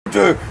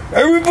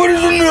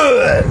Everybody's a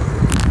nut.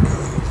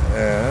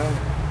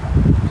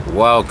 Yeah.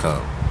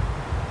 Welcome.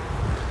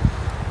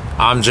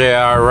 I'm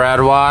J.R.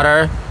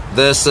 Redwater.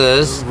 This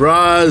is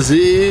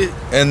Rozzy.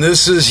 And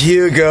this is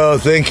Hugo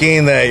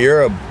thinking that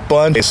you're a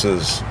bunch of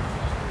faces.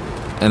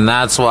 And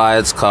that's why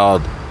it's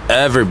called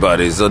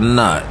Everybody's a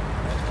Nut.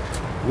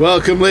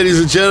 Welcome, ladies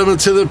and gentlemen,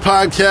 to the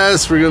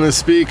podcast. We're going to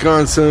speak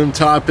on some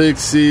topics,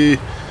 see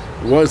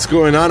what's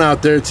going on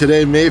out there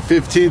today, May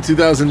 15,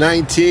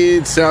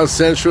 2019, South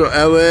Central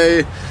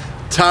LA.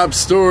 Top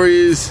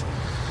stories.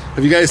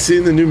 Have you guys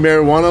seen the new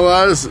marijuana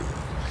laws?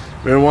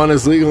 Marijuana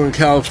is legal in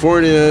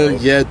California,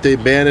 yet they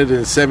ban it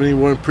in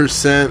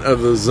 71% of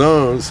the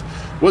zones.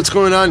 What's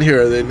going on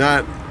here? Are they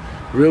not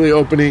really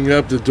opening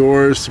up the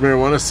doors to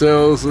marijuana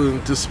sales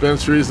and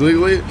dispensaries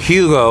legally?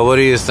 Hugo, what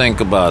do you think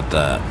about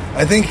that?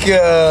 I think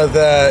that,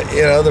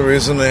 the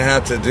reason they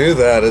have to do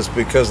that is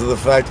because of the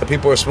fact that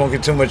people are smoking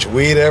too much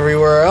weed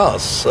everywhere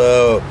else.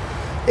 So,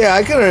 yeah,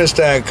 I can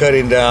understand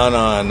cutting down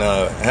on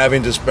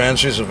having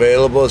dispensaries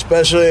available,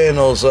 especially in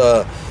those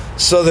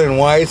southern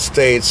white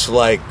states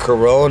like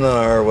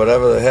Corona or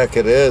whatever the heck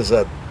it is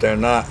that they're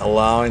not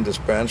allowing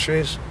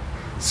dispensaries.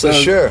 So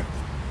sure.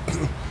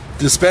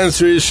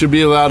 Dispensaries should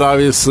be allowed,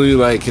 obviously,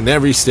 like in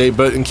every state.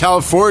 But in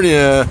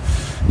California,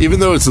 even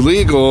though it's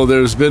legal,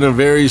 there's been a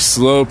very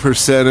slow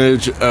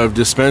percentage of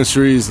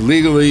dispensaries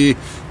legally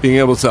being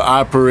able to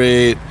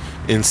operate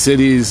in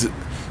cities.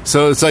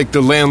 So it's like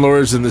the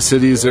landlords in the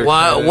cities are...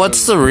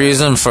 What's the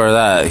reason for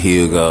that,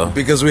 Hugo?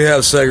 Because we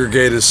have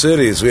segregated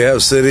cities. We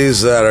have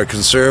cities that are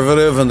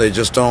conservative and they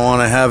just don't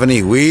want to have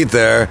any weed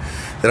there.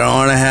 They don't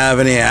want to have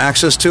any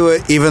access to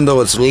it. Even though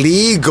it's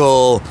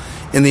legal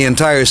in the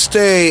entire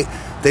state,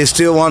 they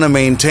still want to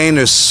maintain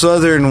their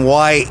southern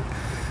white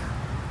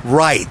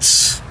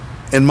rights,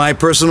 in my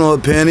personal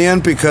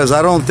opinion, because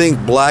I don't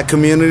think black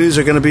communities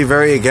are going to be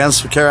very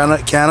against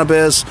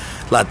cannabis,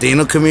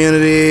 Latino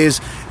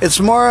communities. It's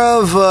more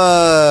of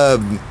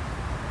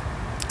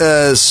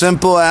a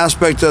simple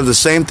aspect of the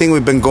same thing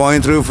we've been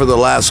going through for the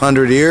last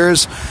 100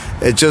 years.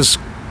 It just,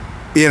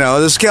 this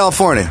is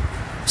California.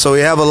 So we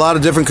have a lot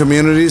of different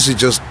communities who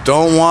just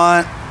don't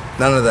want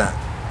none of that.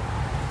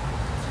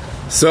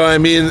 So, I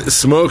mean,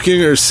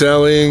 smoking or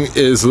selling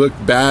is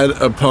looked bad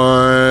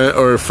upon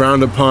or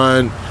frowned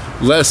upon,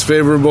 less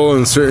favorable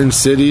in certain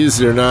cities.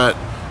 They're not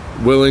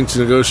willing to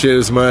negotiate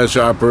as much,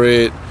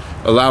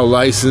 allow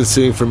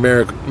licensing for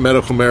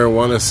medical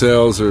marijuana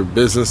sales or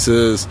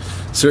businesses.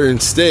 Certain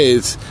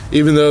states,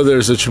 even though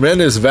there's a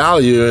tremendous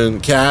value in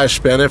cash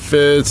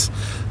benefits,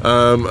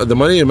 the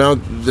money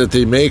amount that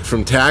they make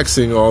from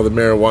taxing all the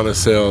marijuana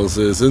sales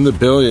is in the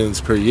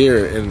billions per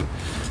year. And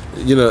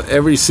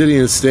every city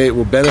and state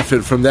will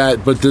benefit from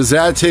that. But does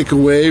that take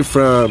away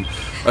from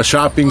a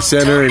shopping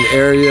center and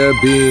area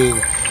being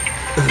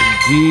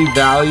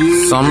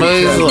devalued?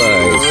 Somebody's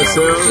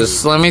like,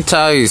 just let me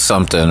tell you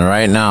something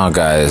right now,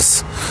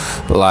 guys.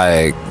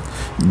 Like,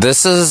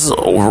 this is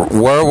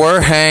where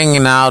we're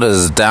hanging out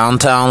is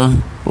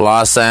downtown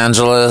Los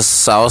Angeles,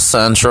 South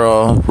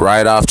Central,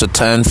 right off the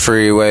 10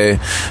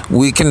 freeway.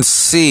 We can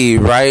see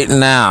right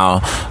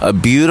now a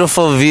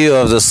beautiful view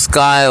of the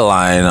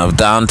skyline of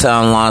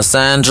downtown Los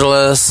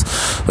Angeles.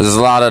 There's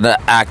a lot of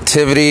the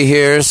activity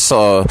here,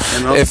 so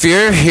if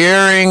you're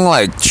hearing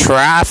like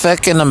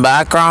traffic in the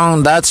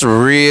background, that's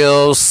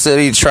real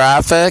city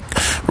traffic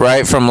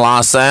right from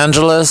Los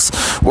Angeles.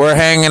 We're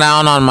hanging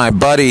out on my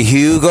buddy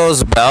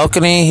Hugo's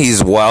balcony.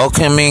 He's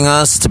welcoming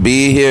us to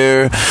be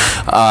here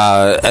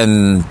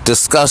and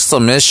discuss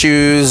some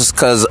issues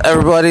because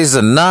everybody's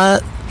a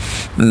nut,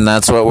 and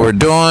that's what we're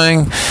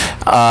doing.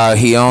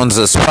 He owns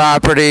this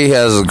property, he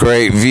has a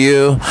great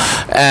view,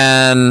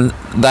 and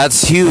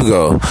that's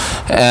Hugo.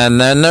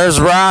 And then there's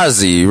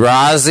Rozzy.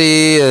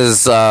 Rozzy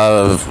is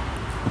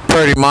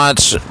pretty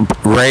much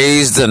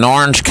raised in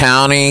Orange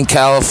County,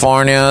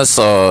 California,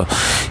 so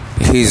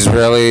he's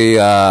really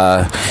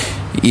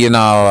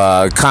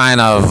kind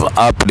of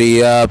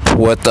uppity up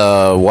with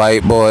the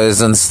white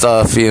boys and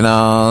stuff,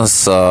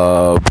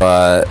 so,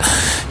 but,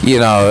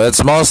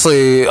 it's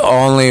mostly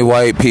only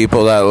white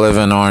people that live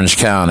in Orange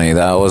County.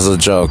 That was a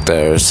joke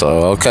there,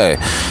 so, okay.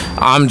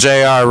 I'm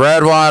J.R.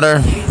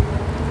 Redwater,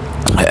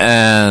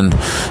 and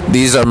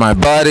these are my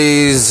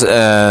buddies,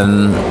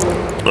 and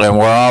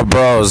we're all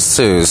bros,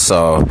 too,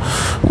 so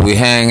we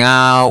hang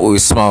out, we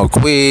smoke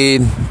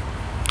weed.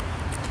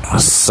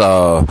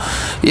 So,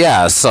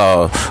 yeah,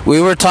 so we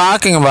were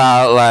talking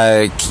about,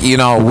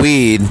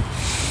 weed.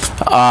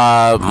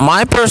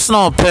 My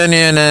personal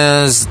opinion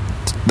is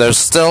there's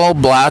still a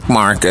black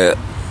market,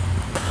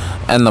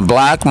 and the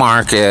black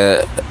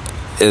market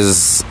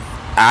is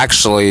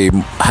actually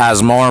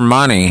has more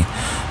money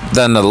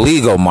than the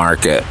legal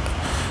market.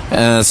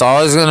 And it's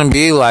always going to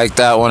be like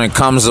that when it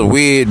comes to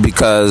weed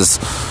because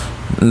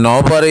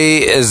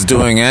nobody is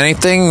doing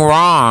anything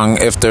wrong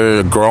if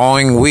they're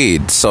growing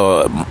weed.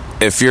 So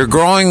if you're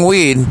growing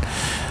weed,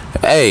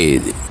 hey,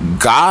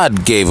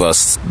 God gave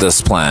us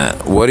this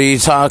plant. What are you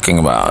talking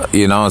about?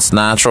 It's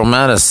natural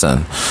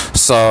medicine.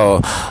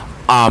 So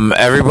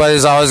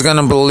Everybody's always going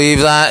to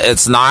believe that.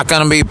 It's not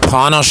going to be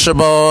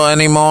punishable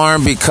anymore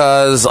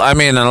because, I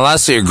mean,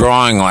 unless you're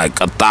growing like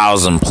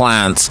 1,000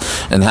 plants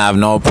and have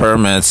no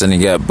permits and you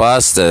get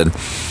busted,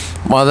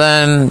 well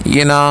then,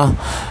 you know,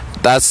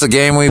 that's the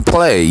game we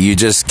play. You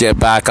just get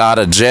back out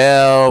of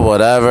jail,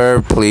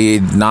 whatever,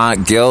 plead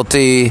not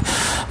guilty,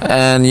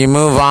 and you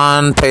move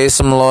on, pay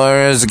some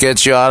lawyers,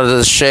 get you out of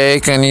the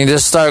shake, and you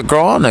just start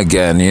growing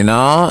again, you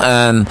know?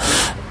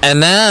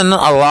 And then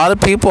a lot of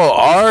people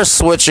are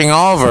switching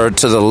over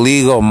to the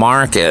legal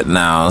market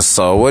now.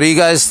 So what do you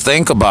guys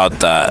think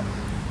about that?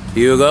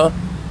 Hugo?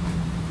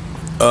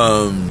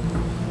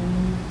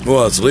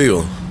 Well, it's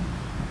legal.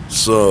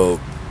 So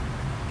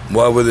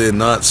why would they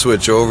not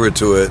switch over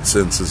to it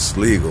since it's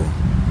legal?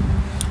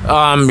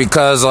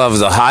 Because of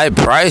the high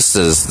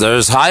prices.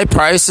 There's high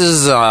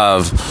prices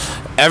of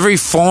every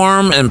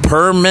form and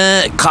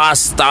permit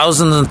costs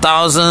thousands and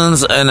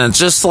thousands, and it's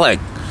just like,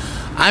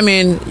 I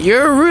mean,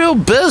 you're a real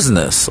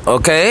business,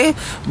 okay?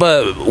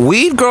 But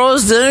weed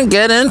growers didn't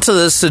get into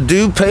this to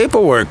do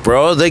paperwork,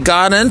 bro. They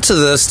got into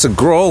this to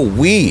grow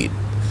weed,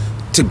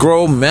 to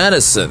grow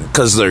medicine,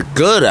 because they're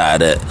good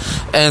at it.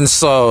 And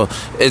so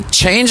it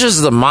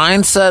changes the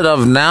mindset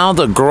of now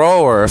the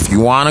grower. If you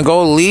want to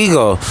go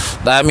legal,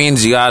 that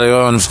means you got to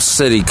go in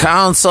city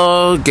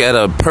council, get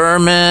a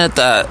permit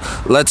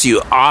that lets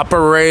you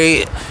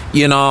operate,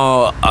 you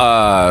know,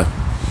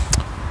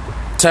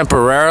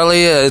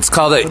 temporarily. It's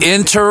called an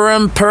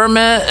interim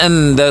permit,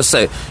 and they'll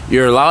say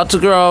you're allowed to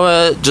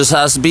grow it, just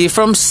has to be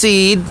from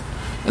seed.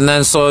 And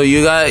then so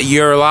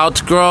you're allowed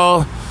to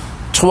grow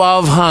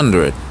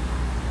 1,200,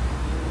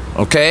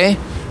 okay,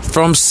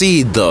 from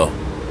seed though.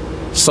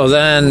 So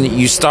then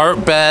you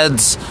start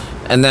beds,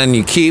 and then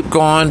you keep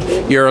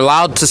going. You're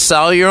allowed to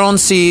sell your own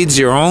seeds,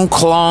 your own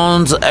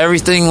clones,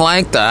 everything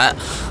like that.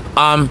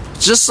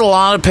 Just a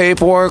lot of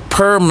paperwork,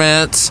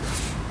 permits.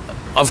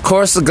 Of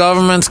course, the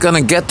government's going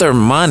to get their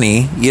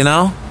money, you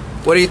know?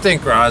 What do you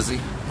think,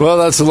 Rozzy? Well,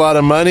 that's a lot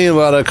of money, a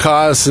lot of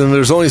costs, and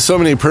there's only so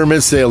many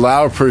permits they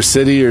allow per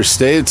city or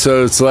state,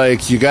 so it's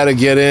like you got to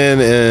get in,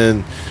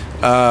 and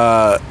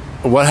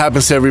what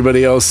happens to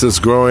everybody else that's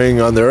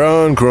growing on their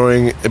own,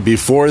 growing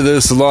before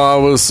this law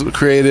was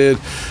created?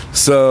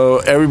 So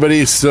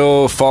everybody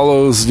still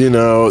follows, you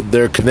know,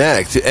 their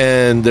connect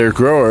and their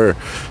grower.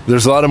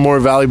 There's a lot of more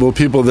valuable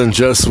people than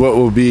just what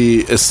will be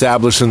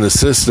established in the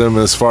system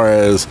as far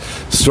as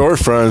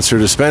storefronts or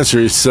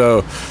dispensaries.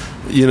 So,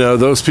 you know,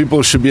 those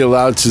people should be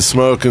allowed to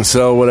smoke and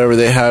sell whatever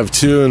they have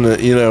too. And,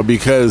 you know,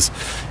 because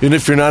even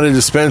if you're not a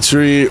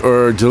dispensary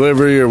or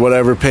delivery or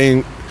whatever,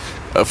 paying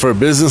for a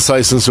business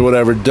license or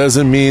whatever,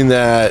 doesn't mean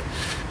that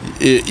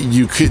they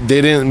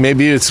didn't.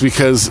 Maybe it's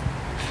because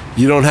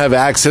you don't have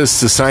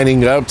access to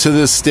signing up to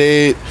this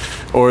state,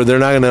 or they're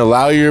not going to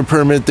allow your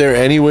permit there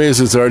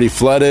anyways. It's already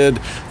flooded.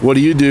 What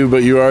do you do?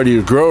 But you're already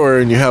a grower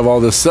and you have all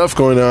this stuff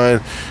going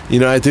on. You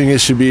know, I think it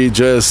should be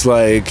just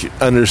like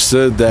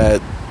understood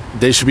that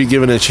they should be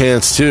given a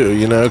chance too,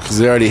 you know, because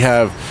they already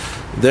have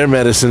their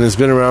medicine has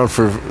been around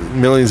for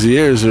millions of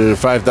years or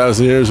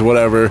 5,000 years or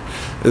whatever.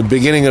 At the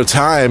beginning of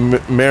time,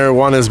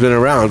 marijuana has been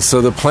around.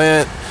 So the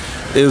plant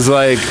is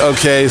like,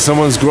 okay,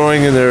 someone's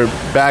growing in their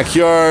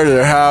backyard,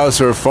 their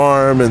house, or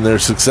farm, and they're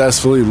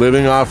successfully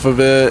living off of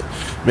it,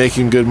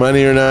 making good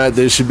money or not,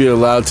 they should be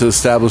allowed to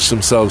establish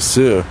themselves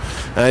too.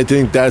 And I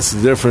think that's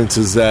the difference,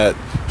 is that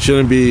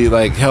shouldn't be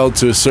like held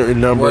to a certain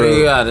number. What do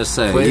you got to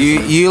say?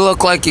 You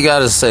look like you got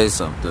to say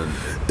something.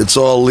 It's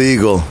all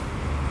legal.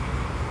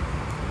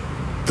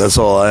 That's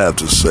all I have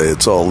to say.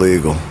 It's all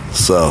legal.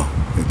 So,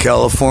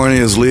 California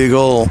is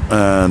legal,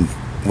 and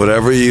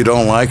whatever you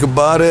don't like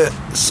about it,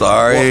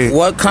 sorry.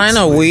 What kind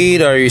of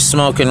weed are you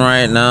smoking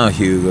right now,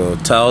 Hugo?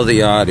 Tell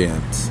the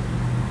audience.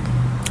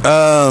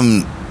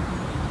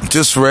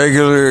 Just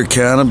regular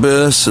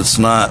cannabis. It's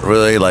not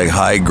really like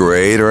high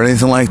grade or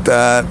anything like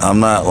that.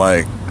 I'm not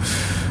like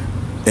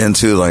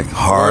into like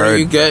hard. Where do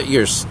you get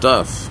your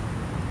stuff?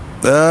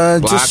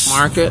 Black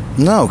market?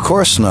 No, of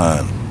course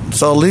not.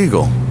 It's all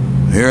legal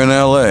here in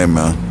LA,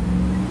 man.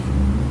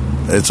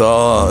 It's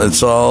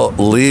all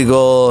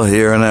legal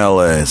here in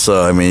LA.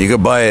 So I mean, you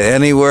could buy it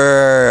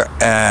anywhere,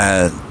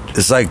 and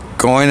it's like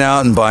going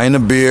out and buying a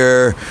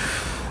beer,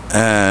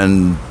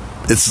 and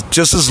it's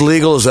just as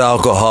legal as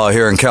alcohol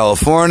here in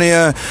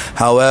California.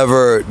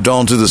 However,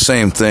 don't do the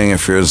same thing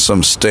if you're in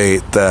some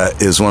state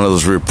that is one of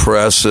those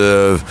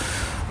repressive,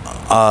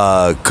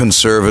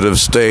 conservative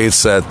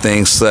states that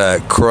thinks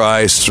that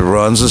Christ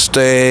runs a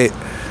state,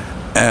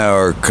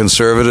 or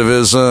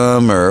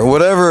conservatism, or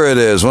whatever it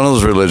is, one of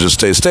those religious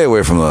states. Stay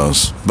away from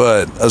those.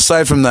 But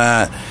aside from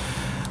that,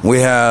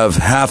 we have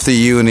half the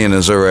union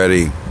is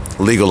already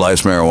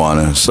legalized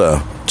marijuana.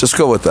 So just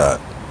go with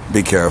that.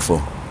 Be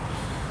careful.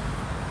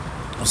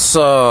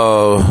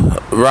 So,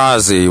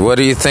 Rozzy, what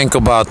do you think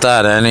about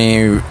that?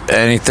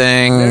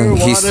 Anything?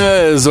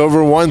 Marijuana is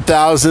over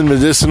 1,000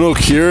 medicinal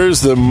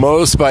cures, the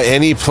most by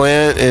any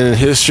plant in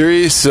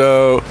history.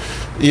 So,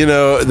 you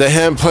know, the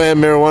hemp plant,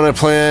 marijuana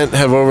plant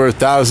have over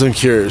 1,000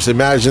 cures.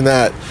 Imagine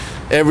that.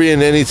 every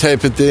and any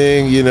type of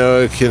thing. You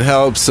know, it can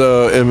help.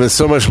 So, and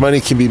so much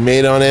money can be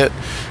made on it,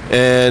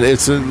 and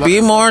it's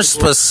be more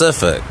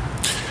specific.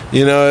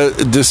 You know,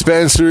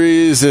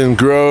 dispensaries and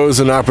grows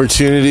and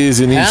opportunities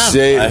in each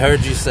state. I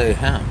heard you say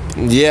hemp.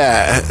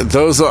 Yeah,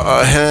 those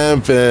are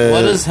hemp. And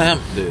what does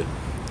hemp do?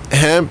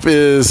 Hemp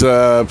is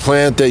a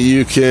plant that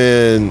you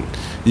can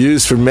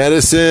use for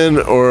medicine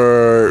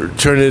or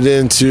turn it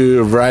into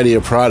a variety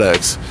of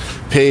products.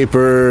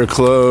 Paper,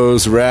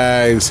 clothes,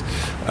 rags,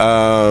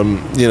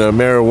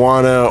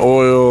 marijuana,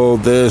 oil,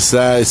 this,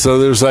 that. So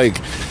there's like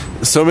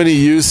so many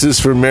uses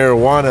for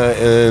marijuana.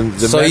 And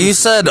so you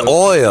said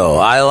oil.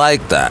 I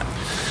like that.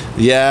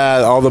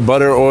 Yeah, all the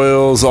butter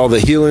oils, all the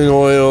healing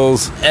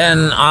oils.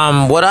 And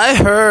what I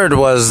heard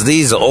was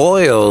these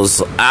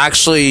oils,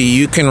 actually,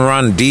 you can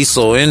run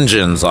diesel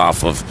engines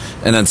off of,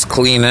 and it's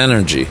clean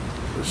energy.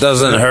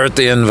 Doesn't hurt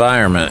the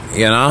environment,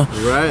 you know?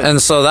 Right. And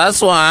so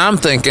that's why I'm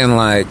thinking,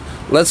 like,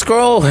 let's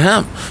grow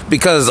hemp.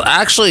 Because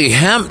actually,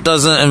 hemp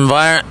doesn't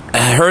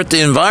hurt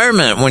the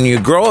environment when you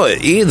grow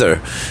it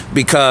either.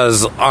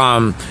 Because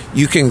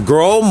you can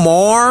grow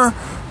more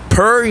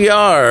per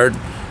yard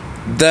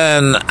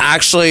than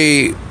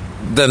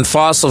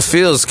fossil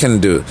fuels can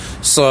do.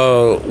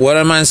 So what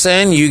am I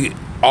saying?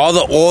 All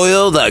the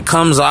oil that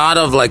comes out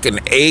of like an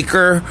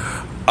acre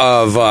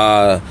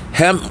of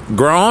hemp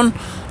grown,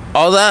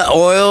 all that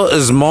oil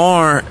is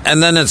more,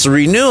 and then it's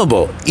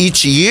renewable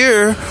each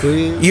year.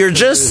 You're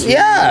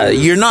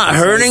not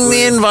hurting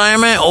the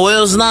environment.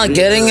 Oil's not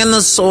getting in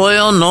the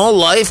soil. No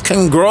life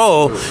can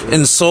grow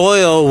in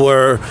soil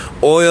where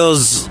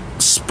oil's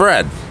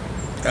spread.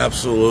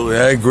 Absolutely,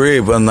 I agree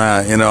on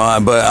that.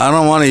 But I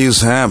don't want to use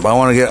hemp. I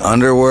want to get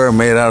underwear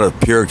made out of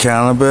pure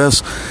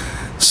cannabis,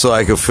 so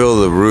I can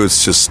feel the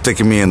roots just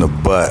sticking me in the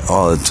butt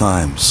all the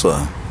time.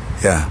 So,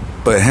 yeah,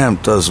 but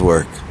hemp does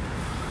work.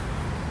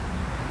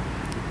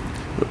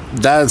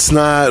 That's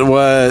not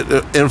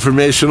what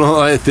informational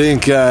I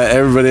think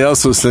everybody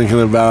else was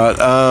thinking about.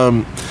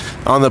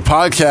 On the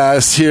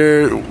podcast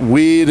here,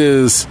 weed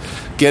is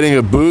getting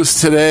a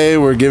boost today.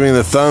 We're giving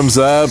the thumbs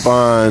up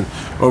on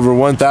over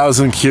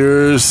 1,000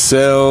 cures,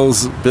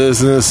 sales,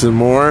 business, and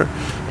more.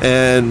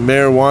 And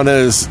marijuana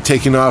is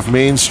taking off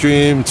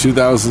mainstream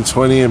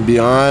 2020 and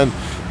beyond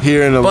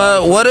here in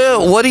But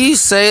what do you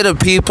say to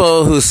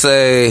people who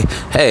say,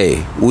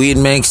 hey, weed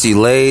makes you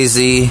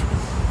lazy,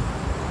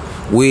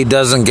 weed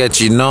doesn't get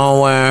you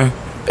nowhere,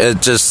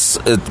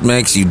 it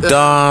makes you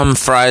dumb,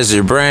 fries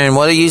your brain?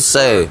 What do you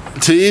say?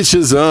 To each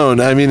his own.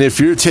 I mean, if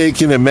you're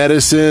taking a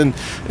medicine,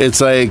 it's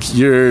like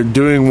you're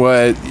doing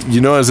what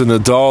as an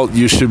adult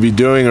you should be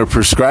doing or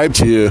prescribed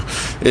to you.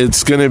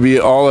 It's going to be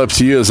all up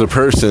to you as a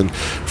person.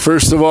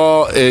 First of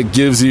all, it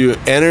gives you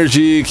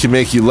energy, it can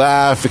make you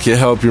laugh, it can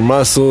help your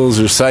muscles,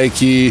 your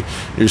psyche,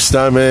 your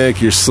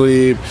stomach, your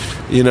sleep,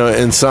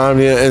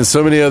 insomnia, and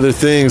so many other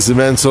things, the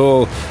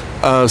mental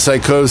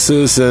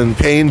psychosis and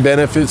pain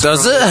benefits.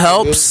 Does it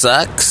help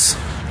sex?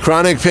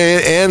 Chronic pain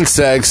and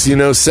sex.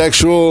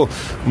 Sexual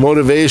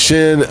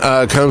motivation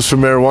comes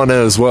from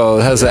marijuana as well.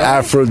 It has an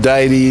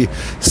Aphrodite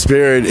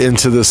spirit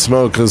into the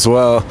smoke as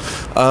well.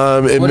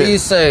 What do you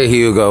say,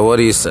 Hugo? What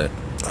do you say?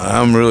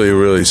 I'm really,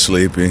 really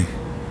sleepy,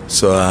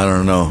 so I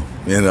don't know.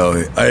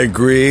 I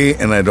agree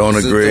and I don't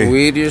agree. Is it the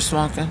weed you're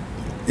smoking?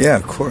 Yeah,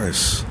 of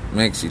course.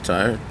 Makes you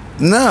tired?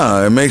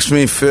 No, it makes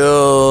me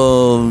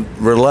feel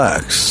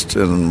relaxed.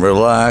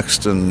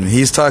 And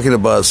he's talking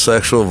about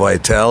sexual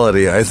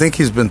vitality. I think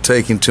he's been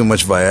taking too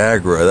much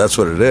Viagra. That's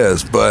what it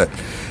is. But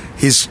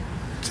he's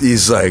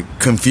like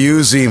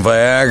confusing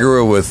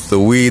Viagra with the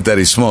weed that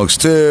he smokes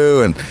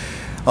too, and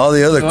all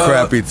the other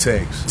crap he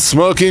takes.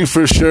 Smoking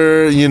for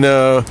sure,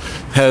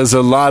 has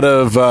a lot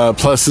of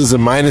pluses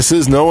and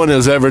minuses. No one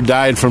has ever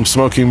died from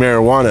smoking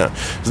marijuana.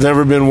 There's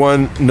never been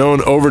one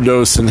known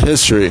overdose in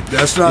history.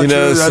 That's not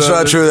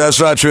true. That's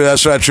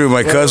not true.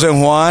 My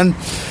cousin Juan,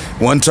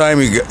 one time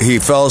he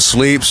fell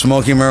asleep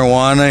smoking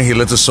marijuana. He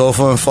lit the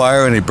sofa on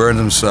fire and he burned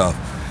himself.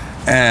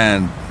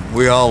 And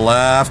we all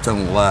laughed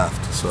and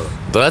laughed. So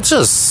that's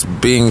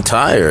just being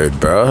tired,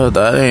 bro.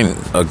 That ain't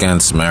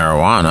against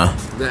marijuana.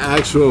 The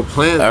actual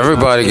plant.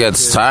 Everybody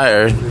gets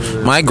tired.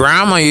 My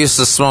grandma used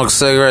to smoke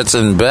cigarettes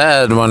in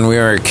bed when we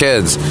were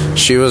kids.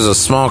 She was a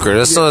smoker.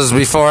 This was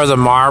before the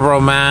Marlboro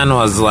Man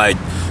was like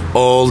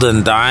old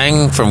and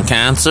dying from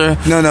cancer.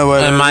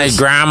 And my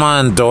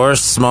grandma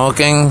endorsed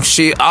smoking.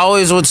 She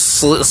always would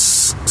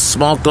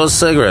smoke those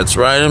cigarettes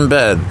right in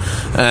bed.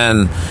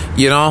 And,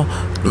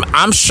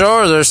 I'm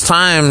sure there's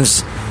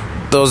times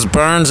those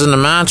burns in the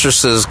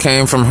mattresses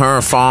came from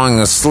her falling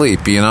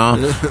asleep,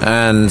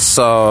 And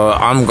so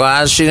I'm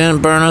glad she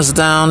didn't burn us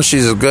down.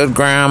 She's a good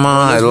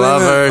grandma. I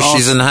love her.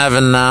 She's in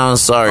heaven now.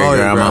 Sorry,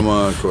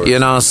 grandma. Of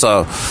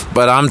course.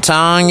 But I'm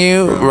telling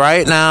you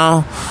right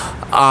now,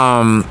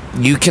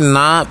 you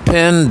cannot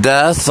pin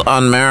death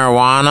on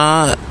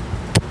marijuana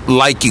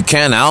like you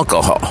can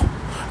alcohol.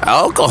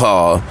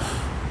 Alcohol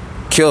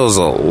kills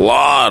a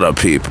lot of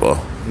people.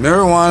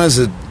 Marijuana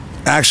is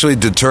actually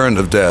deterrent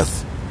of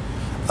death.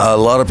 A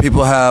lot of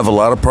people have a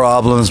lot of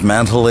problems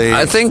mentally.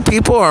 I think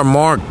people are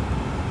more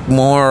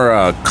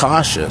more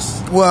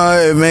cautious.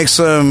 Well, it makes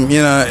them,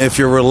 if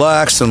you're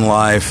relaxed in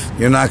life,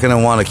 you're not going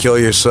to want to kill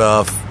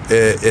yourself.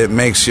 It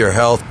makes your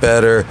health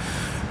better.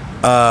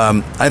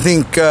 I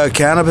think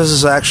cannabis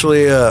is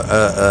actually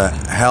a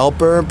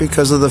helper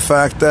because of the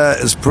fact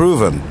that it's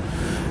proven.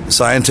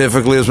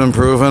 Scientifically, it's been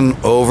proven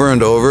over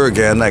and over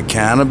again that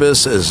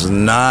cannabis is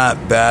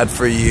not bad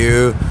for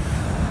you.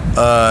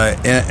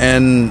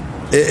 And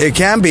it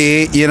can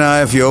be,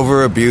 if you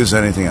over abuse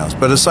anything else.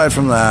 But aside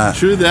from that...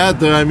 True that,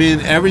 though. I mean,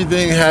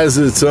 everything has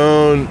its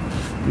own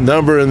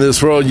number in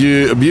this world.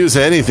 You abuse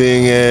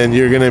anything and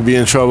you're going to be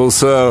in trouble.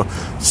 So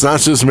it's not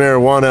just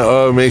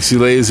marijuana, it makes you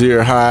lazy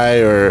or high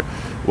or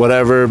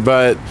whatever.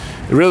 But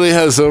it really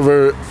has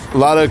over a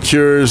lot of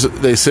cures.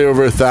 They say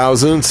over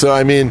 1,000. So,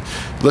 I mean,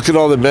 look at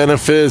all the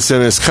benefits,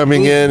 and it's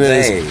coming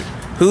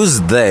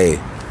Who's they?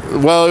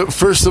 Well,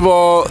 first of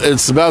all,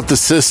 it's about the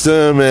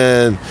system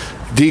and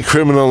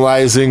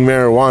decriminalizing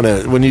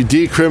marijuana. When you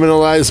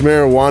decriminalize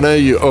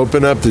marijuana, you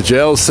open up the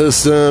jail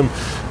system.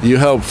 You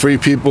help free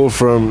people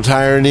from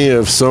tyranny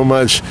of so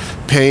much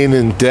pain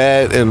and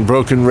debt and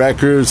broken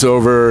records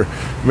over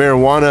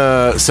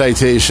marijuana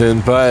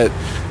citation. But,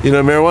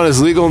 marijuana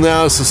is legal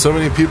now, so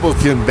many people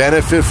can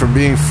benefit from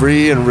being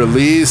free and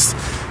released,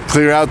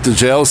 clear out the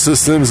jail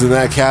systems in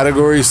that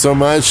category so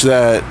much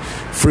that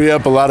free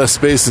up a lot of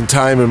space and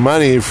time and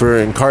money for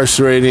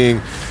incarcerating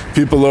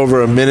people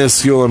over a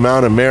minuscule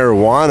amount of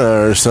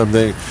marijuana or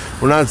something.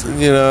 We're not,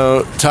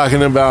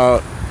 talking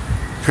about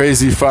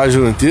crazy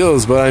fraudulent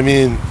deals, but I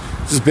mean,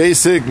 just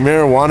basic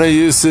marijuana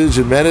usage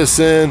in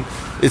medicine.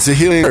 It's a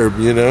healing herb,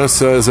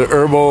 so as an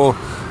herbal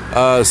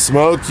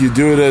smoke, you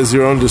do it as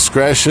your own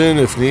discretion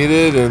if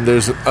needed, and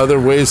there's other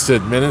ways to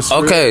administer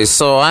it. Okay,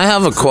 so I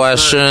have a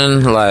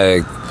question,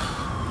 like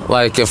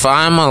if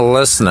I'm a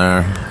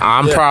listener,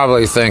 I'm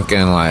probably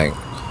thinking like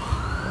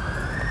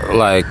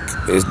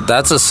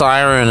that's a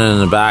siren in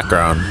the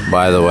background,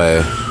 by the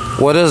way.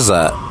 What is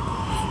that?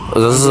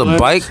 This is a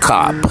bike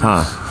cop,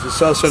 huh?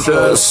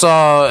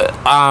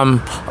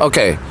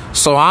 Okay.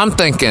 So I'm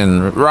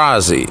thinking,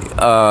 Rozzy,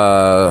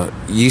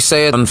 you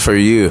say it for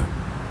you.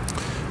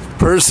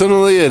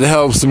 Personally, it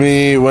helps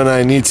me when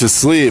I need to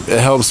sleep. It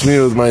helps me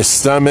with my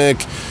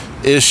stomach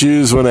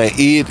issues when I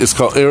eat. It's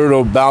called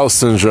irritable bowel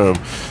syndrome.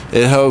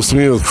 It helps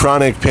me with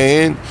chronic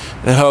pain.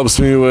 It helps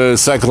me with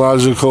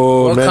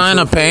psychological... What kind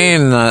of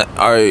pain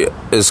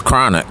is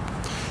chronic?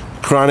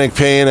 Chronic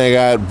pain, I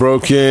got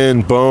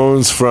broken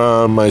bones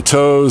from my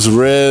toes,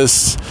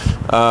 wrists,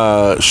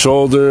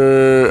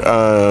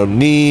 shoulder,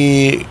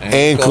 knee,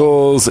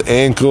 ankles,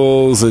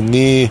 and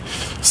knee.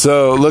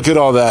 So look at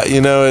all that.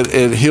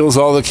 It heals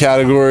all the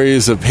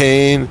categories of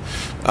pain,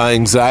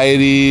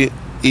 anxiety,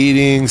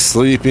 eating,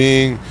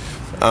 sleeping,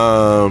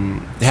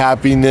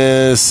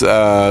 happiness,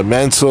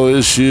 mental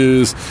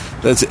issues.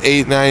 That's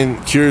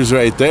 8-9 cures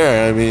right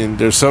there. I mean,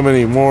 there's so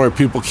many more.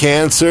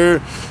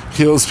 Cancer,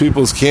 heals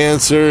people's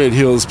cancer. It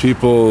heals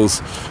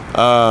people's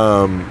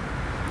medical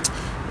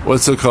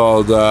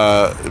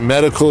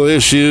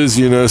issues,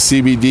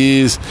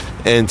 CBDs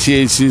and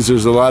THCs.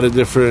 There's a lot of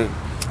different...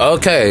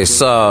 Okay,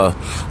 so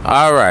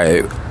all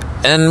right,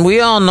 and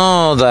we all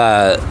know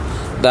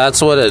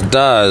that's what it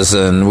does,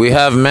 and we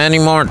have many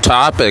more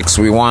topics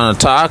we want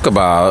to talk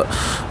about,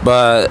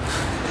 but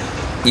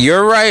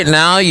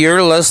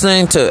you're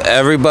listening to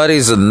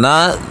Everybody's a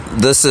Nut.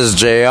 This is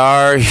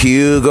JR,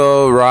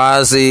 Hugo,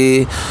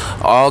 Rozzy,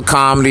 all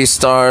comedy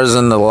stars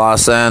in the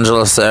Los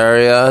Angeles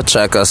area.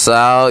 Check us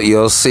out.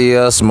 You'll see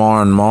us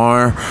more and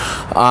more.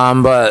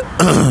 But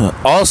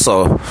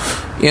also,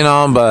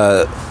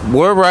 but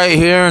we're right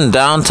here in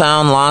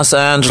downtown Los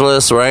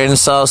Angeles, right in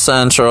South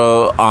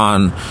Central,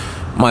 on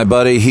my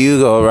buddy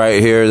Hugo right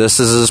here.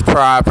 This is his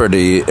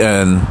property,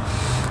 and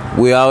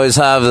we always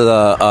have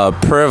the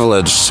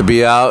privilege to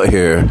be out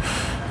here.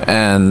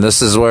 And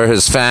this is where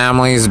his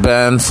family's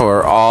been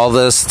for all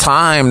this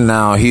time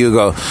now,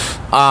 Hugo.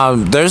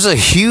 There's a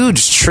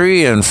huge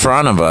tree in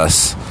front of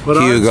us,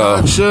 but Hugo.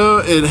 Our talk show,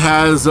 it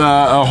has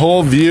a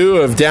whole view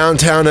of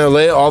downtown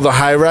LA, all the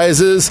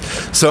high-rises.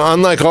 So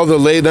unlike all the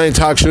late-night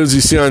talk shows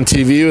you see on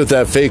TV with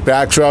that fake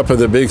backdrop of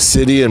the big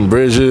city and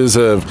bridges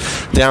of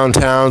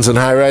downtowns and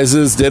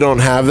high-rises, they don't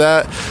have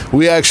that.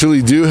 We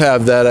actually do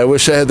have that. I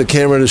wish I had the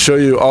camera to show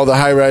you. All the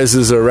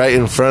high-rises are right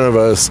in front of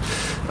us.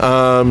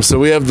 So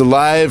we have the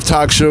live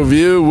talk show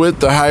view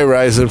with the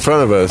high-rise in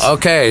front of us.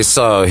 Okay,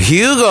 so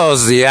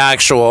Hugo's the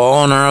actual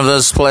owner of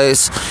this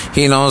place.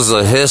 He knows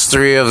the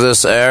history of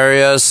this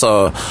area,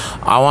 so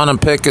I want to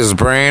pick his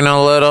brain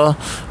a little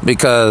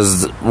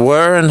because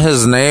we're in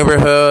his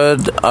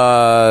neighborhood.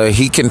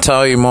 He can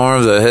tell you more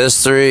of the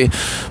history.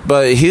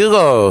 But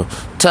Hugo,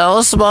 tell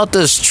us about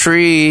this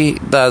tree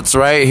that's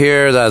right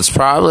here that's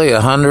probably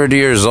 100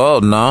 years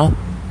old, no?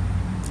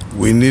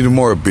 We need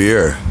more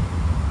beer.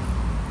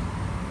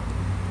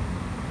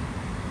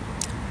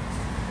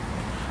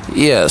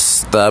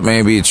 Yes, that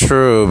may be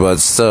true, but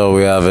still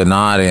we have an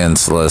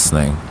audience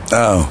listening.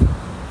 Oh,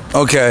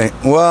 okay.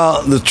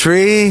 Well, the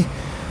tree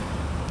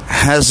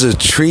has a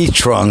tree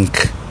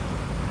trunk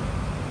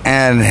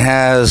and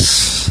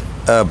has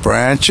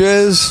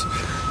branches,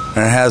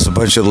 and it has a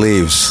bunch of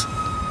leaves.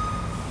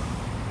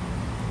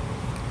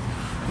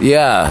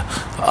 Yeah.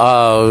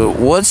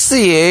 What's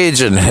the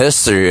age and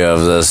history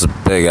of this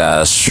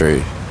big-ass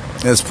tree?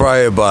 It's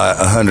probably about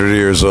 100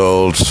 years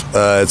old.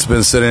 It's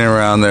been sitting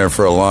around there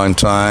for a long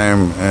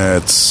time.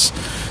 It's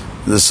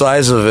the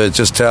size of it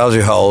just tells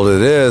you how old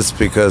it is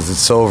because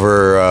it's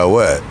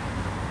over,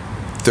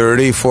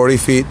 30, 40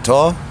 feet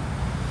tall?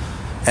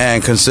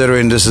 And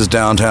considering this is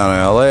downtown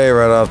LA,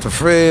 right off the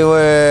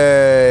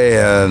freeway,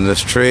 and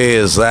this tree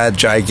is that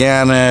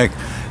gigantic,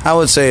 I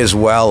would say it's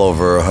well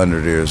over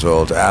 100 years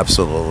old,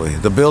 absolutely.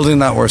 The building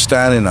that we're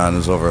standing on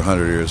is over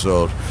 100 years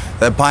old.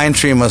 That pine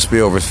tree must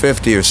be over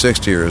 50 or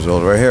 60 years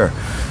old right here.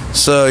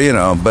 So,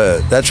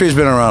 but that tree's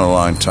been around a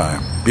long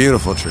time.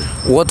 Beautiful tree.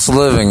 What's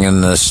living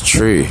in this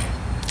tree?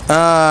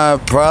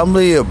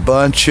 Probably a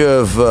bunch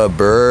of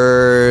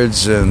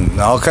birds and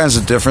all kinds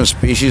of different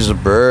species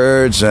of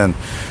birds. And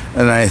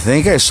I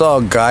think I saw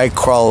a guy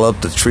crawl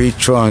up the tree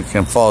trunk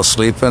and fall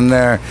asleep in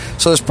there.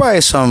 So there's probably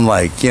some,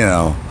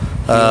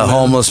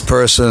 homeless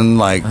person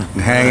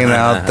hanging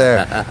out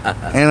there,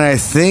 and I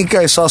think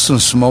I saw some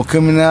smoke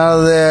coming out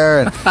of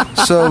there, and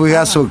so we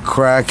got some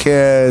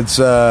crackheads.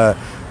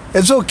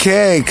 It's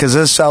okay because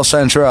it's South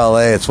Central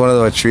LA. It's one of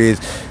those trees.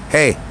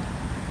 Hey,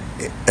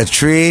 a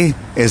tree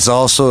is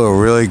also a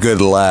really good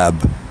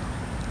lab.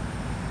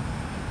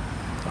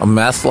 A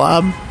meth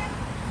lab?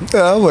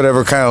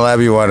 Whatever kind of lab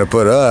you want to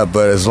put up,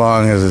 but as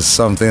long as it's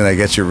something that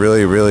gets you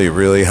really, really,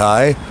 really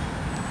high,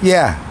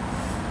 yeah.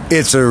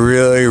 It's a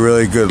really,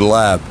 really good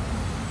lab.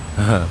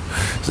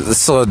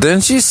 So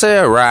didn't you say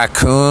a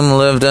raccoon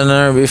lived in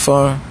there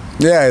before?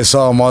 Yeah, I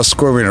saw them all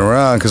squirming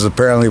around because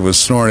apparently it was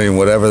snorting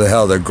whatever the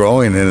hell they're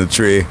growing in a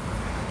tree.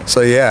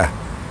 So yeah,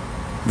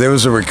 there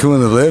was a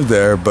raccoon that lived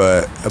there,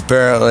 but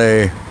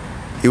apparently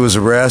he was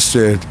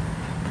arrested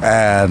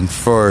and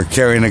for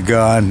carrying a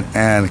gun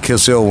and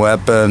concealed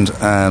weapon,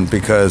 and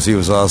because he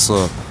was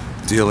also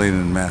dealing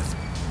in meth.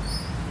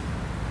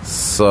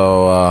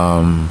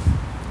 So,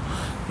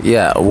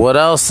 yeah, what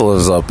else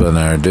lives up in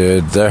there,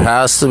 dude? There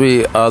has to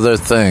be other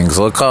things.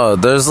 Look how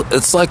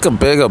it's like a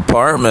big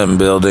apartment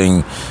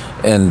building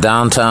in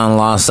downtown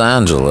Los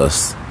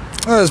Angeles.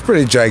 Well, it's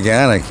pretty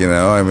gigantic,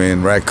 I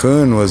mean,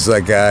 Raccoon was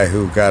that guy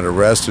who got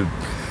arrested.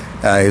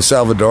 He's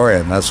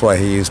Salvadorian. That's why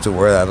he used to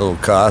wear that little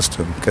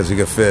costume, because he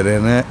could fit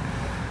in it.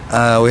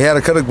 We had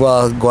a couple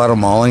of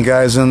Guatemalan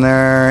guys in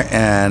there,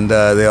 and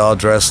they all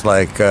dressed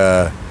like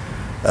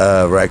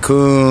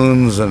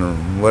raccoons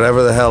and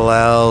whatever the hell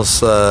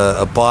else,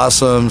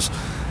 opossums,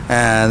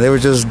 and they were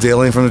just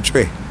dealing from the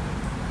tree.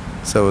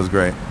 So it was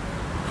great.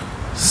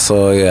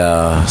 So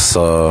yeah,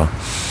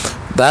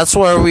 that's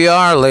where we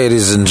are,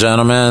 ladies and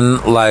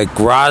gentlemen. Like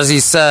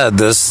Rozzy said,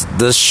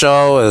 this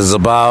show is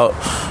about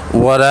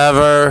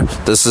whatever.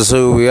 This is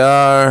who we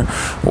are.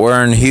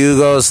 We're in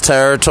Hugo's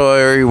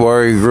territory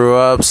where he grew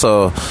up,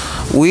 so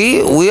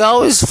we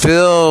always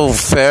feel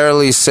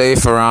fairly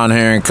safe around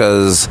here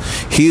because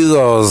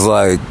Hugo's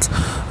like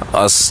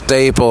a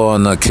staple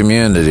in the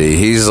community.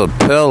 He's a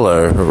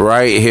pillar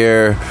right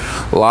here.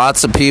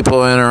 Lots of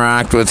people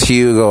interact with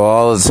Hugo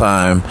all the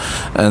time,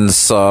 and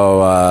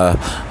so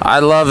I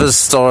love his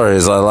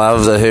stories. I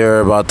love to hear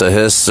about the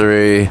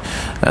history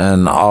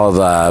and all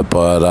that.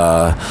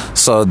 But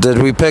so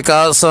did we pick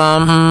out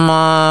something?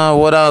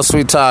 What else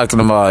we talking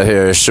about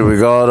here? Should we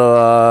go to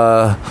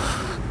a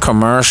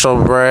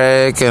commercial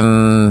break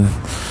and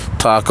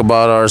talk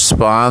about our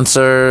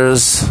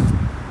sponsors?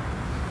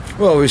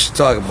 Well, we should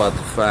talk about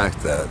the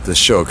fact that the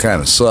show kind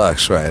of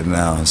sucks right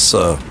now.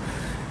 So,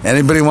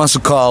 anybody wants to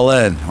call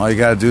in, all you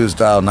got to do is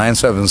dial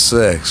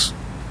 976.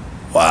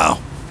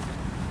 Wow.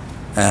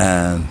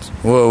 And,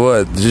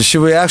 what?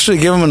 Should we actually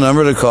give them a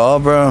number to call,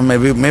 bro?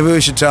 Maybe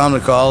we should tell them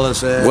to call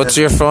us in. What's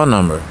your phone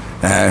number?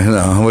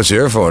 No, what's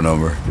your phone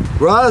number?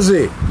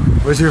 Rozzy,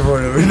 what's your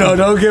phone number? No,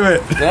 don't give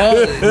it.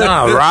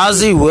 No,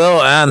 Rozzy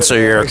will answer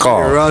your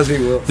call. Rozzy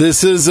will.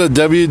 This is a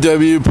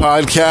WW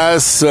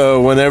podcast,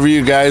 so whenever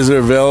you guys are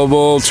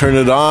available, turn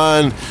it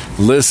on,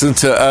 listen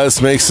to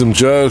us, make some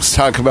jokes,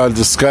 talk about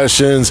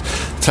discussions,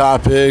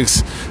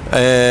 topics,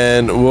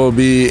 and we'll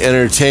be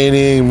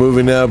entertaining,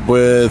 moving up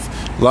with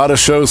a lot of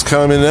shows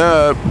coming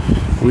up.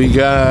 We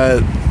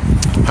got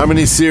how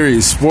many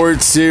series?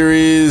 Sports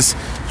series,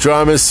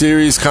 drama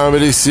series,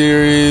 comedy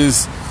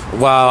series.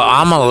 Well,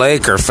 I'm a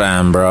Laker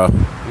fan, bro.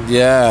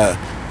 Yeah,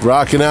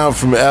 rocking out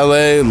from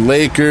LA,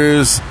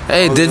 Lakers.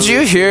 Hey, did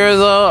you hear,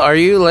 though? Are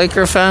you a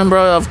Laker fan,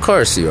 bro? Of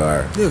course you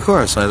are. Yeah, of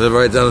course. I live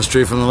right down the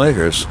street from the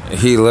Lakers.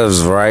 He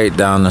lives right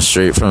down the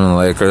street from the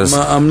Lakers.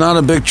 I'm not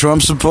a big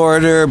Trump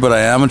supporter, but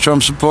I am a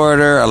Trump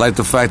supporter. I like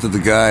the fact that the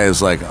guy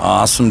is like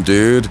awesome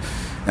dude,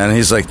 and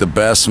he's like the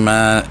best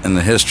man in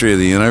the history of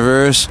the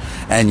universe.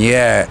 And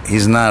yeah,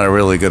 he's not a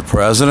really good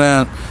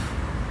president.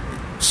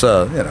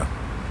 So,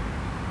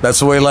 that's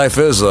the way life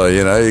is, though.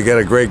 You get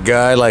a great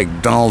guy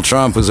like Donald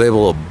Trump who's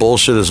able to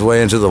bullshit his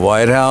way into the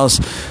White House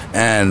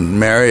and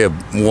marry a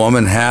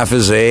woman half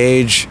his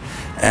age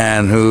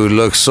and who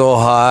looks so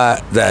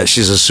hot that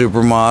she's a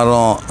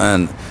supermodel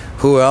and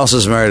who else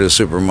is married to a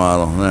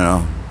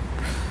supermodel?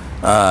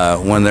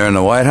 When they're in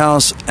the White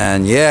House,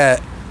 and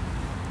yet,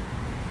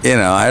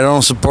 I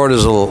don't support a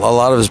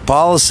lot of his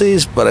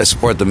policies, but I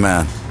support the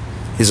man.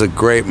 He's a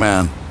great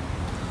man.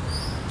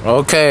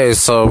 Okay,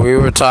 so we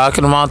were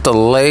talking about the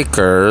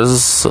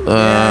Lakers.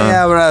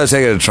 Yeah, but I would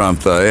take it to Trump,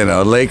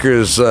 though.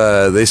 Lakers,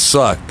 they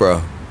suck,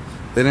 bro.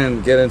 They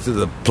didn't get into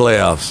the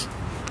playoffs.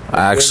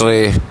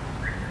 Actually,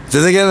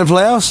 did they get in the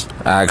playoffs?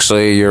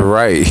 Actually, you're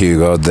right,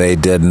 Hugo. They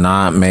did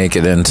not make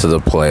it into the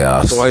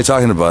playoffs. So why are you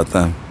talking about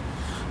them?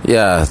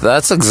 Yeah,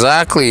 that's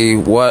exactly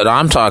what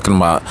I'm talking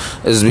about.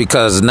 Is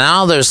because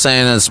now they're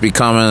saying it's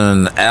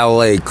becoming an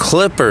LA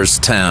Clippers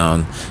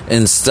town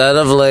instead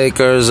of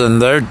Lakers,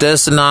 and they're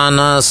dissing on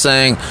us,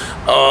 saying,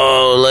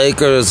 "Oh,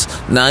 Lakers,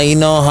 now you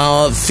know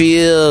how it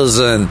feels,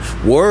 and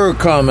we're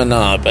coming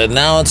up, and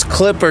now it's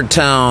Clipper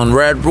town,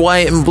 red,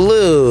 white, and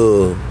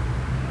blue."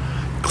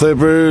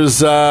 Clippers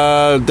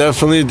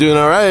definitely doing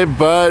all right,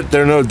 but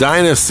they're no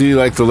dynasty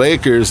like the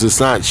Lakers. It's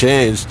not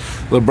changed.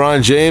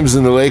 LeBron James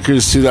and the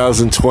Lakers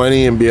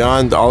 2020 and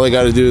beyond, all they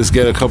got to do is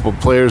get a couple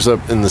players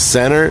up in the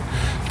center,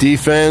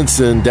 defense,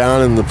 and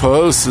down in the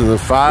post and the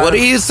five. What do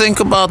you think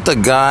about the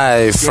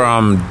guy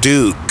from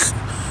Duke?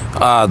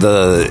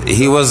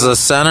 He was the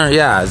center.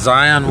 Yeah,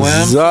 Zion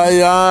Williams.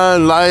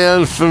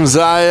 Lion from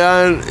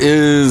Zion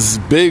is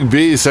big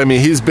beast. I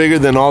mean, he's bigger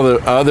than all the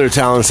other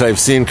talents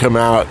I've seen come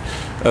out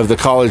of the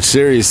college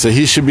series. So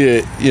he should be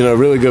a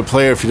really good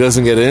player if he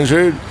doesn't get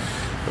injured.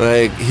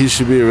 Like, he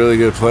should be a really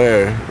good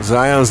player.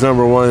 Zion's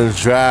number one in the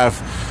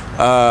draft.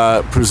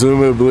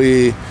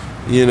 Presumably,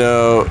 he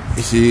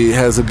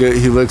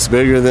looks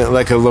bigger than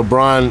like a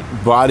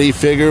LeBron body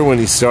figure when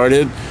he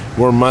started,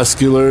 more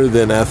muscular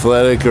than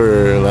athletic,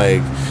 or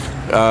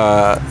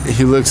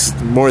he looks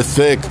more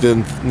thick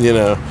than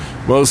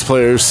most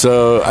players.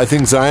 So I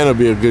think Zion will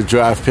be a good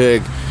draft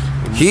pick.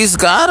 He's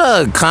got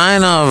a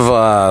kind of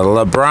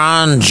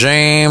LeBron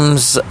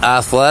James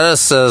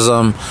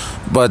athleticism,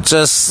 but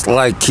just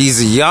like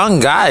he's a young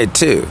guy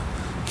too.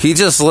 He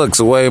just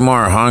looks way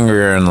more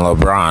hungrier than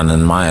LeBron,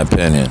 in my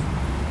opinion.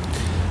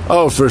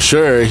 Oh, for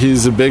sure.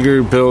 He's a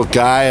bigger built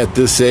guy at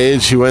this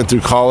age. He went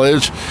through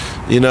college.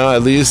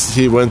 At least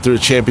he went through a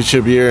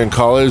championship year in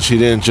college. He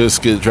didn't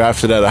just get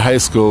drafted out of high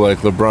school like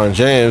LeBron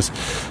James.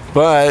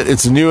 But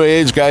it's a new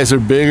age. Guys are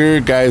bigger.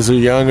 Guys are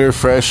younger,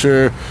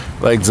 fresher.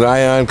 Like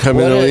Zion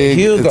coming in the league.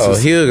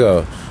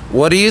 Hugo,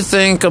 what do you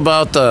think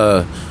about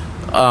the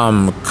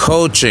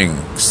coaching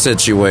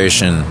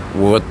situation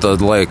with the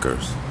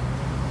Lakers?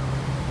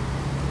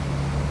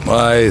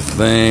 I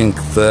think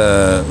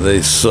that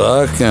they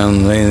suck,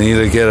 and they need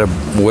to get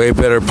way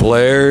better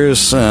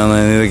players, and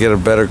they need to get a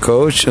better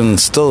coach, and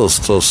still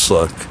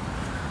suck.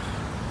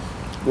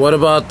 What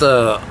about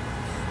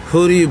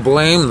who do you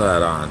blame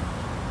that on?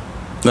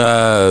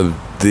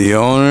 The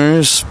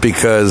owners,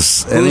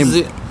 because that's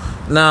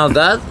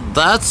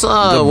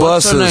the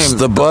what's buses.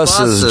 The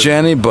buses,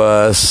 Jenny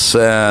Buss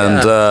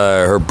and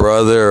her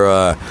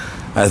brother.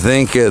 I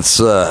think it's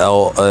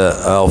what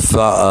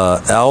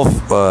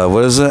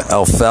is it?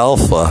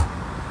 Alfalfa.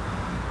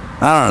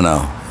 I don't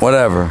know.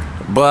 Whatever.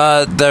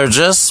 But they're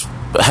just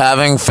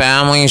having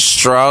family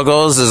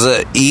struggles. Is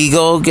it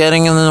ego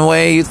getting in the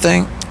way, you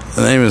think?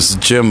 The name is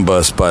Jim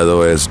Buss, by the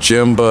way. It's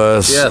Jim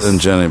Buss and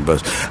Jenny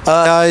Buss.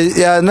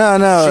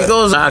 No. She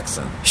goes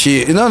Jackson.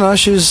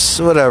 She's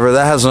whatever.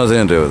 That has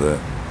nothing to do with it.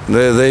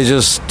 They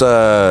just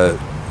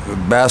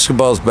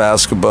basketball's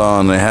basketball,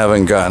 and they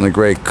haven't gotten a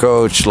great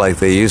coach like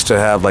they used to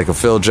have, like a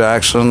Phil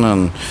Jackson,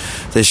 and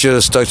they should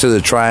have stuck to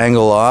the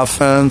triangle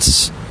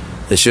offense.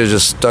 They should have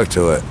just stuck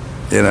to it,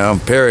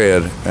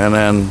 period. And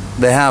then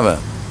they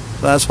haven't.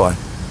 That's why.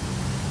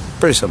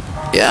 Pretty simple.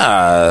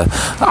 Yeah,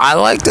 I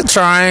like the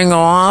triangle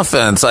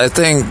offense. Let's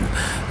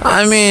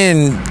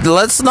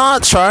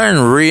not try and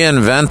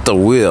reinvent the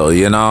wheel,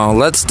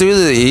 Let's do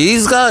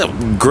he's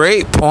got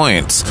great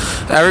points.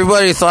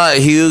 Everybody thought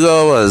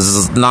Hugo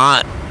was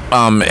not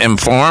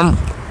informed.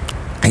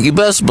 You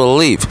best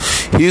believe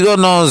Hugo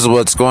knows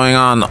what's going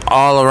on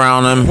all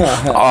around him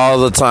all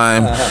the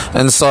time.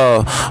 And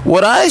so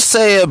what I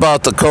say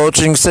about the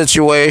coaching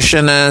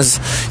situation is,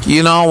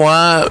 you know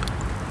what?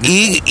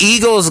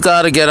 Ego's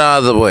got to get out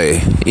of the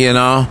way,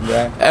 Yeah.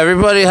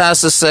 Everybody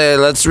has to say,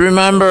 let's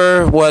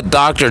remember what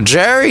Dr.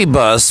 Jerry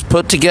Buss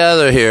put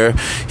together here.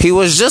 He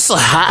was just a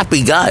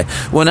happy guy.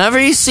 Whenever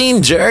you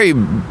seen Jerry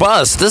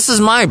Buss, this is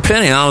my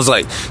opinion, I was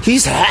like,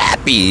 he's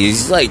happy.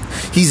 He's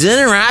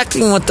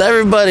interacting with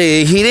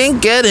everybody. He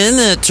didn't get in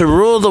it to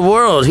rule the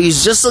world.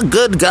 He's just a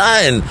good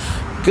guy, and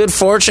good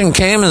fortune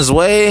came his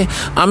way.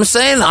 I'm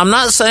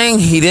not saying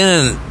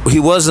he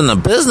wasn't a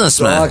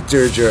businessman.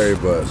 Dr. Jerry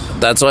Buss.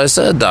 That's why I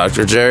said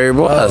Dr. Jerry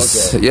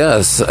Buss. Oh, okay.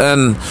 Yes.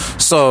 And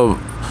so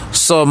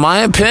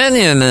my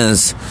opinion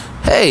is,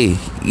 hey,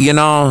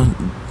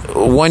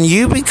 when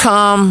you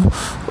become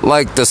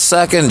like the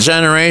second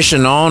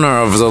generation owner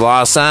of the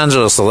Los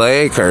Angeles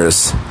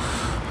Lakers,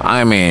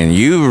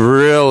 you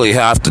really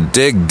have to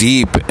dig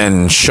deep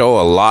and show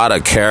a lot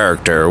of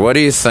character. What do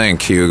you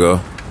think,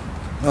 Hugo?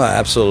 Oh,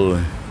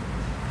 absolutely.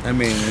 I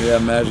mean, yeah,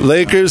 Magic.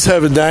 Lakers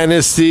have a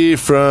dynasty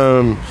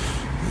from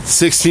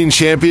 16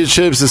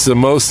 championships. It's the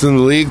most in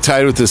the league,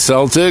 tied with the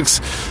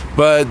Celtics.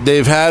 But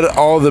they've had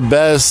all the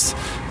best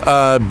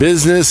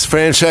business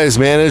franchise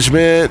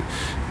management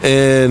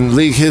in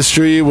league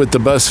history with the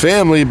Buss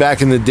family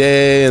back in the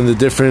day, and the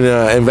different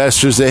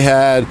investors they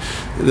had,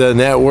 the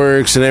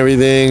networks and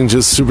everything,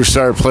 just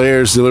superstar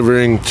players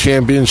delivering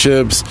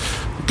championships,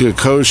 good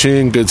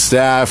coaching, good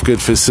staff,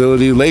 good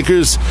facility.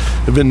 Lakers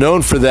have been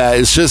known for that.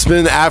 It's just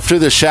been after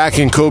the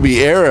Shaq and Kobe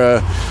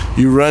era,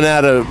 you run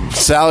out of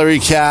salary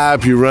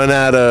cap, you run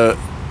out of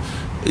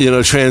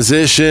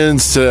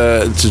transitions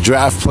to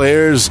draft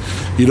players.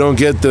 You don't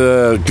get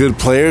the good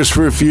players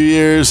for a few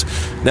years.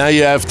 Now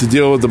you have to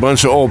deal with a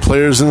bunch of old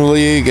players in the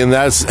league, and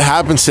that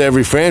happens to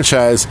every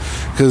franchise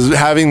because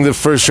having the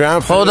first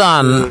round. Hold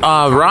on,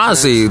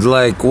 Rozzy,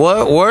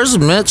 where's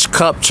Mitch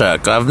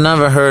Kupchak? I've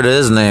never heard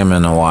his name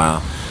in a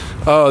while.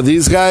 Oh,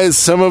 these guys,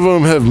 some of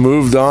them have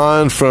moved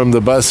on from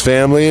the Buss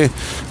family.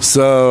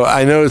 So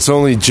I know it's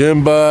only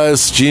Jim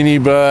Buss, Jeannie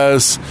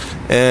Buss,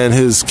 and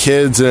his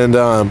kids, and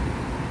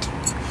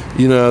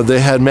they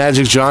had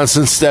Magic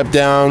Johnson step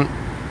down.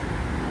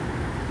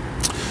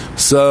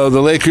 So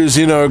the Lakers,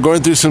 are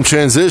going through some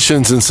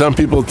transitions, and some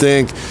people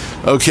think,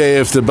 okay,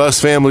 if the Buss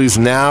family's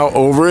now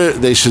over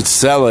it, they should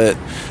sell it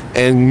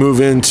and move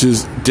into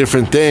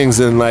different things.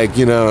 And,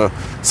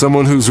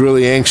 someone who's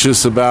really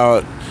anxious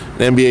about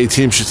an NBA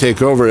team should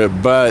take over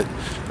it. But,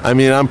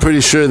 I'm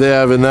pretty sure they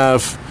have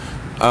enough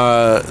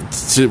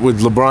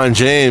with LeBron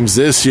James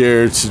this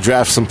year to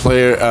draft some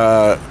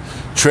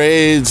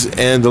trades,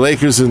 and the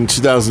Lakers in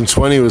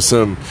 2020 with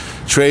some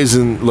trades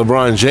in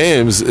LeBron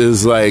James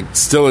is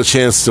still a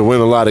chance to win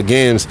a lot of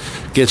games,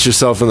 get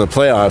yourself in the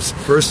playoffs.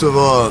 First of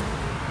all,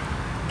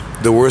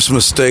 the worst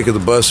mistake of the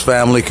Buss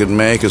family could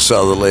make is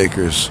sell the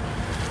Lakers,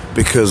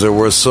 because they're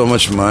worth so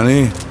much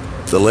money.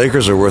 The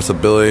Lakers are worth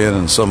 $1 billion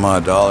and some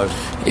odd dollars.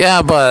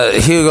 Yeah, but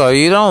Hugo,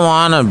 you don't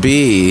want to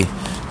be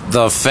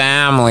the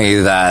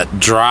family that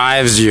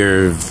drives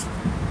your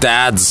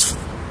dad's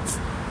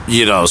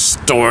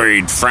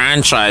storied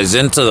franchise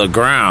into the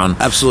ground.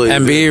 Absolutely.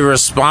 And be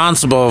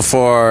responsible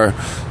for,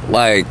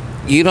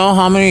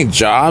 how many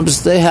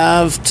jobs they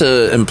have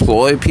to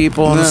employ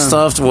people and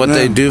stuff, what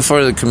they do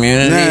for the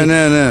community.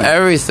 No.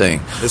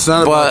 Everything. It's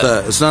not about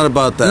that. It's not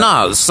about that.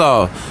 No,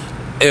 so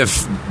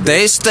if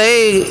they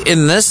stay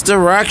in this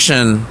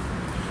direction,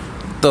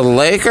 the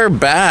Laker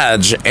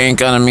badge ain't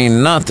gonna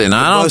mean nothing.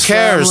 I don't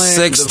care.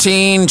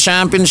 16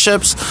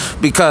 championships,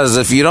 because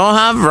if you don't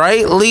have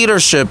right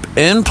leadership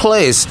in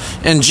place,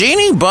 and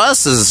Jeannie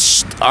Buss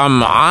is,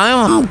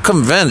 I'm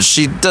convinced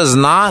she does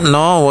not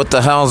know what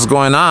the hell's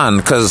going on.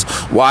 Because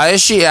why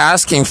is she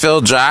asking Phil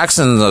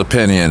Jackson's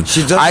opinion?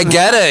 I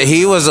get it.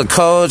 He was a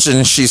coach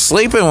and she's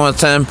sleeping with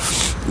him,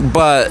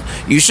 but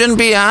you shouldn't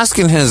be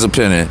asking his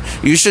opinion.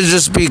 You should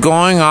just be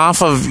going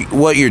off of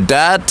what your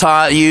dad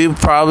taught you,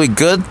 probably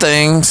good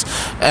things.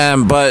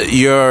 But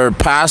you're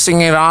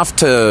passing it off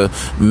to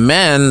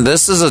men.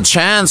 This is a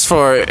chance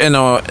for, in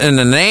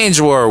an age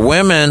where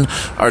women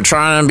are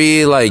trying to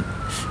be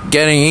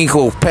getting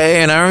equal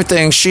pay and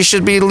everything, she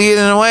should be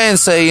leading the way and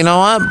say, you know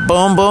what,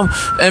 boom, boom.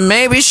 And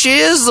maybe she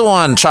is the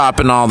one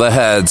chopping all the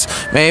heads.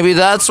 Maybe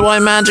that's why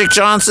Magic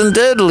Johnson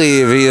did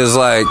leave. He was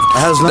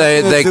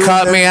they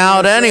cut me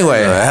out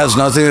anyway. It has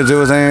nothing to do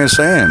with anything you're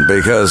saying,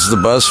 because the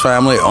Buss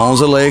family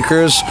owns the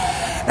Lakers,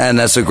 and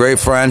that's a great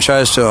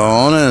franchise to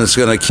own, and it's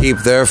going to keep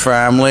their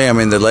family.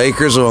 The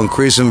Lakers will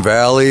increase in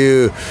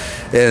value.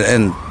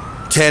 And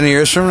 10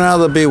 years from now,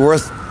 they'll be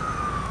worth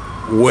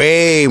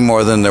way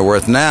more than they're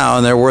worth now,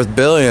 and they're worth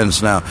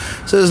billions now.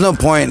 So there's no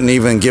point in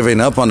even giving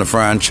up on the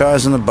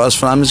franchise, and the Buss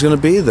family's going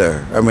to be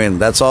there.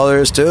 That's all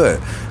there is to it.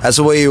 That's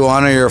the way you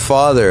honor your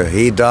father.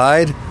 He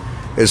died.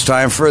 It's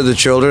time for the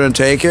children to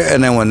take it,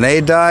 and then when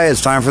they die,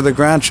 it's time for the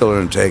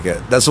grandchildren to take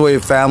it. That's the way your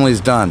family's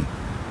done.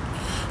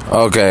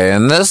 Okay,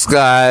 and this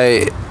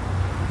guy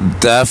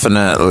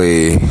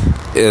definitely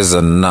is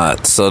a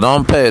nut, so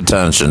don't pay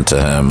attention to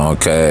him,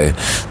 okay?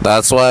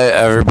 That's why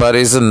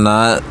everybody's a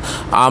nut.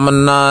 I'm a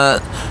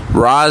nut.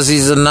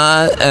 Rozzy's a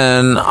nut.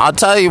 And I'll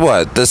tell you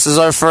what, this is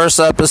our first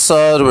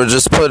episode. We're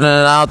just putting it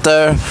out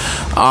there.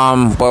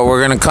 But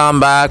we're going to come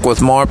back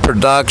with more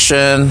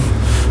production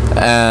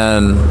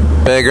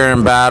and bigger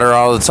and badder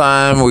all the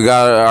time. We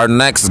got our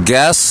next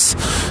guest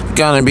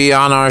going to be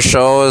on our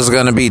show is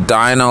going to be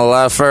Dino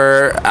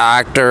Leffer,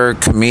 actor,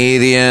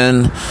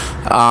 comedian,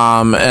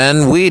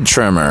 and weed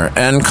trimmer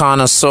and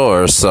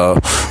connoisseur. So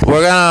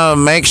we're going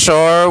to make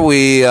sure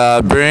we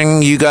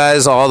bring you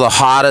guys all the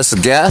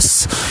hottest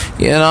guests.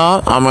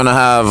 I'm going to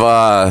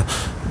have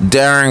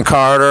Darren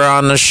Carter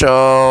on the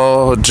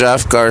show,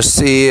 Jeff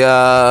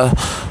Garcia,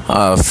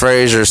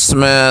 Fraser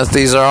Smith.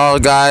 These are all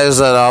guys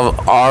that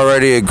I've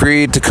already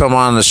agreed to come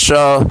on the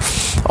show.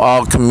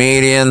 All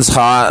comedians,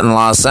 hot in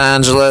Los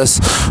Angeles.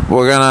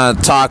 We're going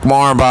to talk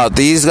more about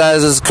these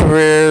guys'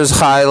 careers,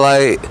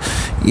 highlight,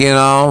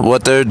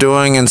 what they're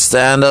doing in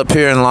stand-up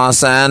here in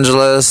Los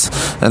Angeles.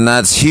 And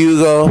that's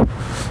Hugo.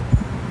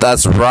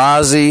 That's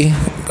Rozzy.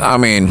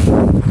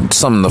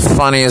 some of the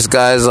funniest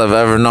guys I've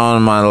ever known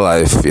in my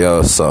life,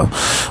 yo. So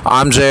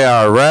I'm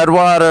JR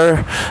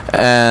Redwater,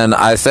 and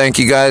I thank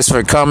you guys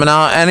for coming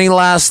out. Any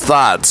last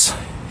thoughts,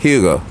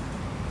 Hugo?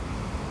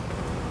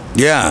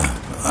 Yeah,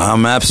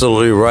 I'm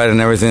absolutely right in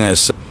everything I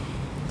said.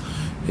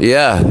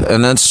 Yeah,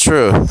 and that's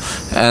true.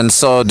 And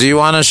so, do you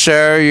want to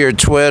share your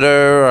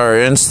Twitter or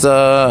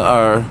Insta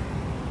or?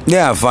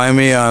 Yeah, find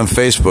me on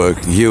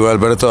Facebook, Hugo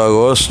Alberto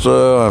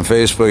Agosto on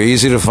Facebook.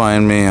 Easy to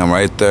find me. I'm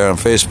right there on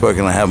Facebook,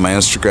 and I have my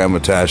Instagram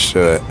attached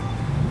to it.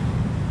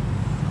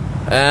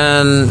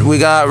 And we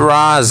got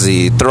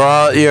Rozzy. Throw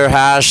out your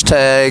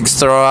hashtags.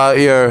 Throw out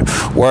your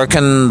where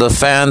can the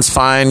fans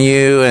find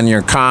you and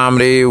your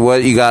comedy.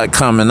 What you got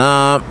coming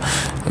up?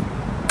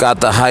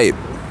 Got the hype.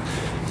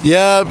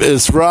 Yep,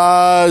 it's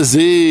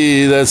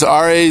Rozzy. That's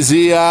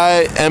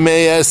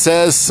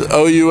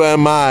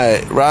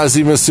RAZIMASSOUMI.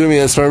 Rozzy Masumi.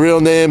 That's my real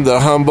name, the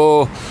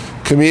humble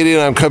comedian.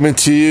 I'm coming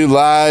to you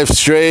live,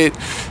 straight,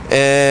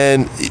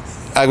 and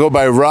I go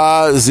by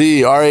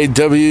Rozzy,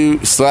 RAW/Z,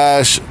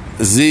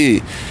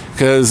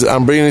 because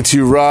I'm bringing it to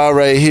you raw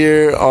right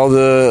here. All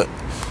the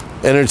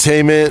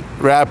entertainment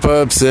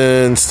wrap-ups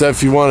and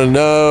stuff you want to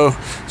know.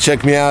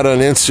 Check me out on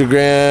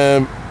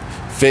Instagram,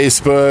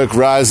 Facebook,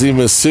 Rozzy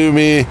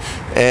Masumi,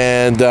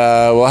 and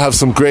we'll have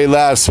some great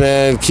laughs,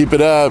 man. Keep it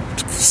up.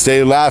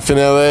 Stay laughing,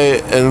 LA,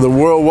 and the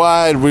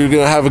worldwide. We're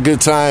gonna have a good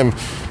time.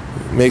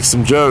 Make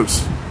some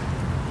jokes.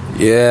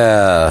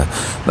 Yeah,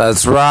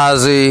 that's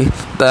Rozzy.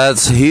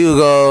 That's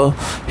Hugo.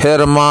 Hit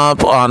them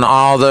up on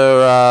all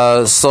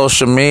their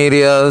social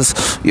medias.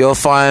 You'll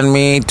find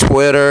me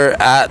Twitter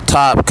at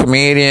Top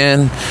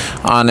Comedian,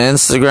 on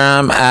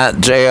Instagram at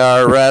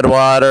JR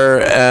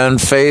Redwater, and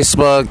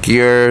Facebook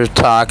you're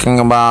talking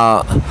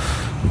about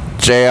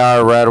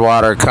JR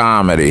Redwater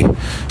Comedy.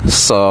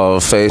 So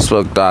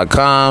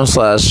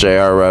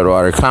Facebook.com/JR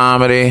Redwater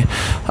Comedy.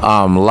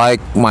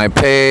 Like my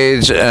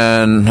page,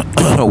 and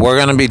we're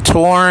going to be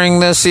touring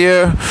this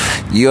year.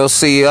 You'll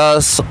see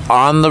us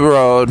on the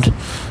road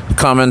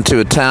coming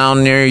to a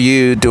town near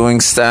you doing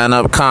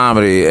stand-up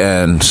comedy,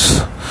 and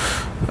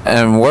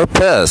we're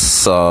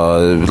pissed.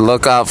 So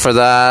look out for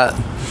that.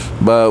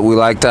 But we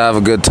like to have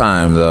a good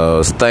time,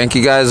 though. So thank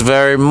you guys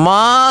very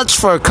much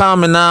for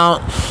coming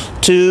out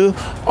to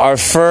our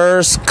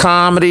first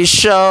comedy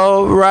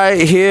show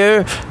right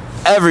here.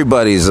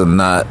 Everybody's a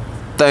nut.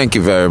 Thank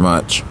you very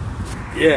much.